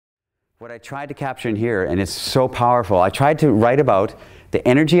What I tried to capture in here, and it's so powerful, I tried to write about the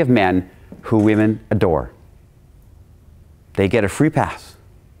energy of men who women adore. They get a free pass.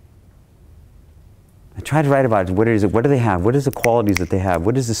 I tried to write about it. What is it? What do they have? What is the qualities that they have?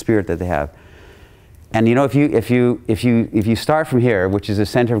 What is the spirit that they have? And you know, if you start from here, which is the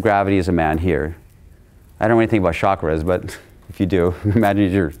center of gravity as a man here, I don't know anything about chakras, but if you do,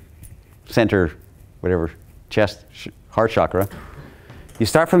 imagine your center, whatever, chest, heart chakra. You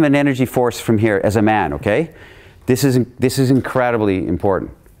start from an energy force from here as a man, okay? This is incredibly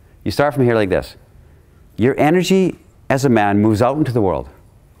important. You start from here like this. Your energy as a man moves out into the world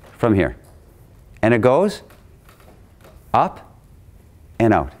from here. And it goes up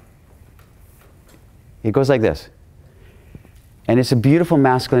and out. It goes like this. And it's a beautiful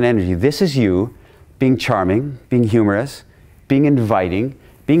masculine energy. This is you being charming, being humorous, being inviting,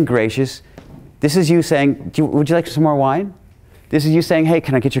 being gracious. This is you saying, would you like some more wine? This is you saying, hey,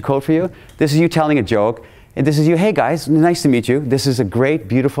 can I get your coat for you? This is you telling a joke. And this is you, hey guys, nice to meet you. This is a great,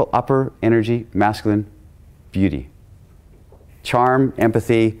 beautiful, upper energy, masculine beauty. Charm,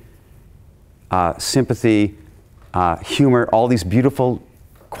 empathy, sympathy, humor, all these beautiful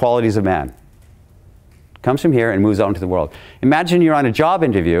qualities of man. Comes from here and moves out into the world. Imagine you're on a job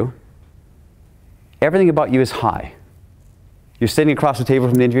interview. Everything about you is high. You're sitting across the table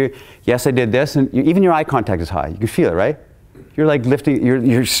from the interview. Yes, I did this. And even your eye contact is high. You can feel it, right? You're like lifting,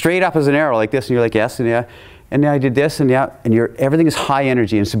 you're straight up as an arrow like this, and you're like, yes, and yeah. And then I did this, and yeah. And everything is high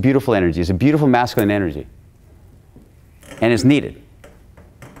energy, and it's a beautiful energy. It's a beautiful masculine energy. And it's needed.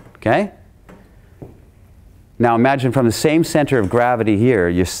 Okay? Now imagine from the same center of gravity here,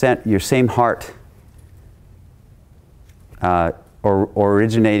 your same heart or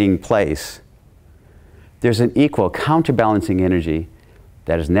originating place, there's an equal counterbalancing energy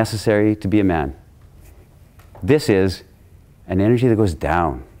that is necessary to be a man. This is an energy that goes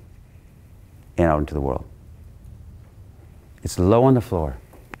down and out into the world. It's low on the floor.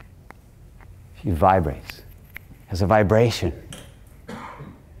 It vibrates. Has a vibration.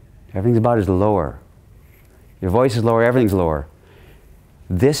 Everything's about is lower. Your voice is lower, everything's lower.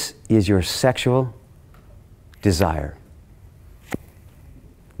 This is your sexual desire,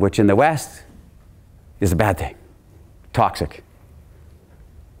 which in the West is a bad thing. Toxic.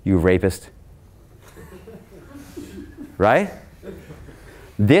 You rapist. Right?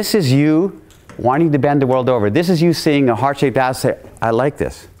 This is you wanting to bend the world over. This is you seeing a heart-shaped ass say, I like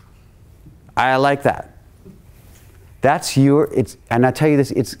this. I like that. That's your, and I tell you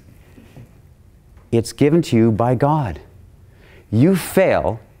this, it's given to you by God. You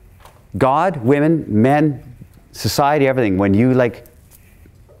fail, God, women, men, society, everything, when you like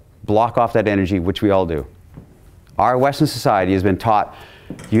block off that energy, which we all do. Our Western society has been taught,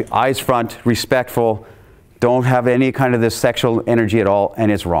 you eyes front, respectful, don't have any kind of this sexual energy at all,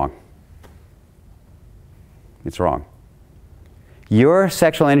 and it's wrong. It's wrong. Your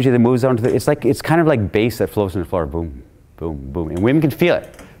sexual energy that moves onto the, it's kind of like bass that flows on the floor, boom, boom, boom. And women can feel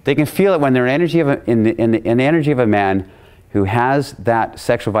it. They can feel it when they're in the energy of a man who has that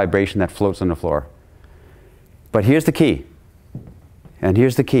sexual vibration that floats on the floor. But here's the key. And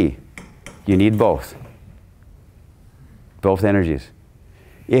here's the key. You need both. Both energies.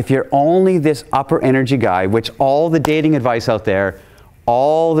 If you're only this upper energy guy, which all the dating advice out there,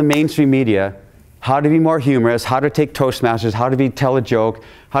 all the mainstream media, how to be more humorous, how to take Toastmasters, how to tell a joke,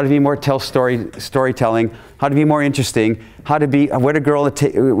 how to be more storytelling, how to be more interesting, how to be, where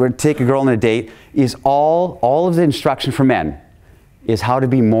to take a girl on a date, is all of the instruction for men is how to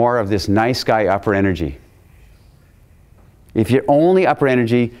be more of this nice guy upper energy. If you're only upper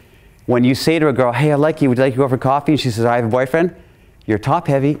energy, when you say to a girl, hey, I like you, would you like to go for coffee? And she says, I have a boyfriend. You're top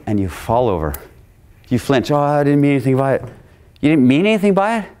heavy and you fall over. You flinch. Oh, I didn't mean anything by it. You didn't mean anything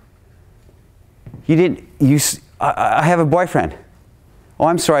by it? I have a boyfriend. Oh,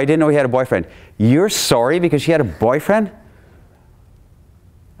 I'm sorry, I didn't know he had a boyfriend. You're sorry because she had a boyfriend?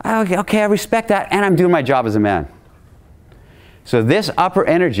 Okay, I respect that, and I'm doing my job as a man. So this upper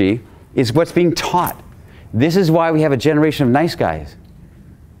energy is what's being taught. This is why we have a generation of nice guys.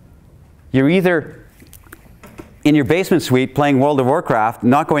 You're either in your basement suite playing World of Warcraft,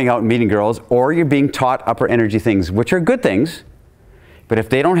 not going out and meeting girls, or you're being taught upper energy things, which are good things, but if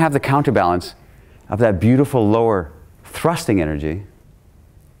they don't have the counterbalance of that beautiful lower thrusting energy,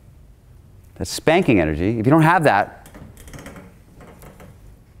 that spanking energy, if you don't have that,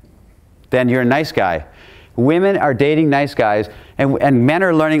 then you're a nice guy. Women are dating nice guys, and men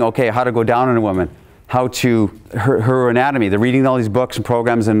are learning, okay, how to go down on a woman, how to, her anatomy. They're reading all these books and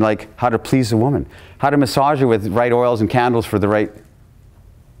programs and like how to please a woman, how to massage her with right oils and candles for the right.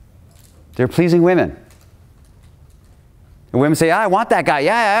 They're pleasing women. And women say, I want that guy.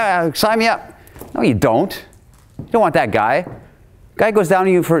 Yeah, sign me up. No, you don't. You don't want that guy. Guy goes down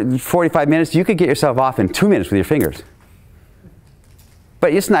to you for 45 minutes. You could get yourself off in 2 minutes with your fingers.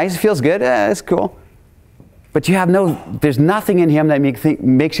 But it's nice. It feels good. It's cool. But you have there's nothing in him that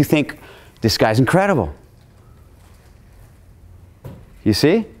makes you think, this guy's incredible. You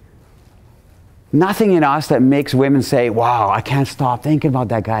see? Nothing in us that makes women say, wow, I can't stop thinking about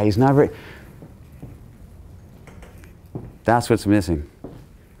that guy. He's never... That's what's missing.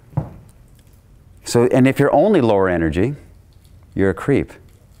 So, and if you're only lower energy, you're a creep.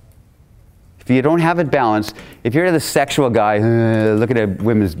 If you don't have it balanced, if you're the sexual guy, looking at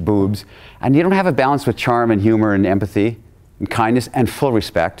women's boobs, and you don't have it balanced with charm and humor and empathy and kindness and full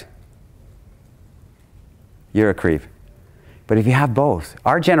respect, you're a creep. But if you have both,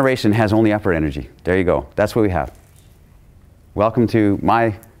 our generation has only upper energy. There you go. That's what we have. Welcome to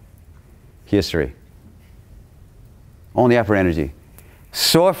my history. Only upper energy.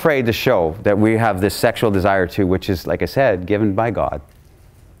 So afraid to show that we have this sexual desire too, which is, like I said, given by God.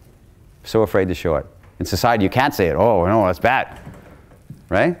 So afraid to show it. In society, you can't say it. Oh, no, that's bad.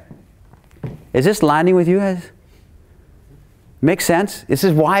 Right? Is this landing with you guys? Makes sense? This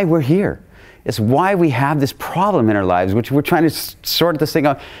is why we're here. It's why we have this problem in our lives, which we're trying to sort this thing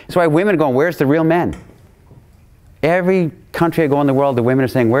out. It's why women are going, where's the real men? Every country I go in the world, the women are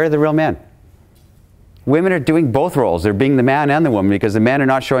saying, where are the real men? Women are doing both roles. They're being the man and the woman because the men are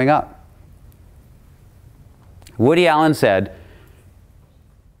not showing up. Woody Allen said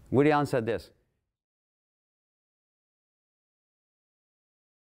this.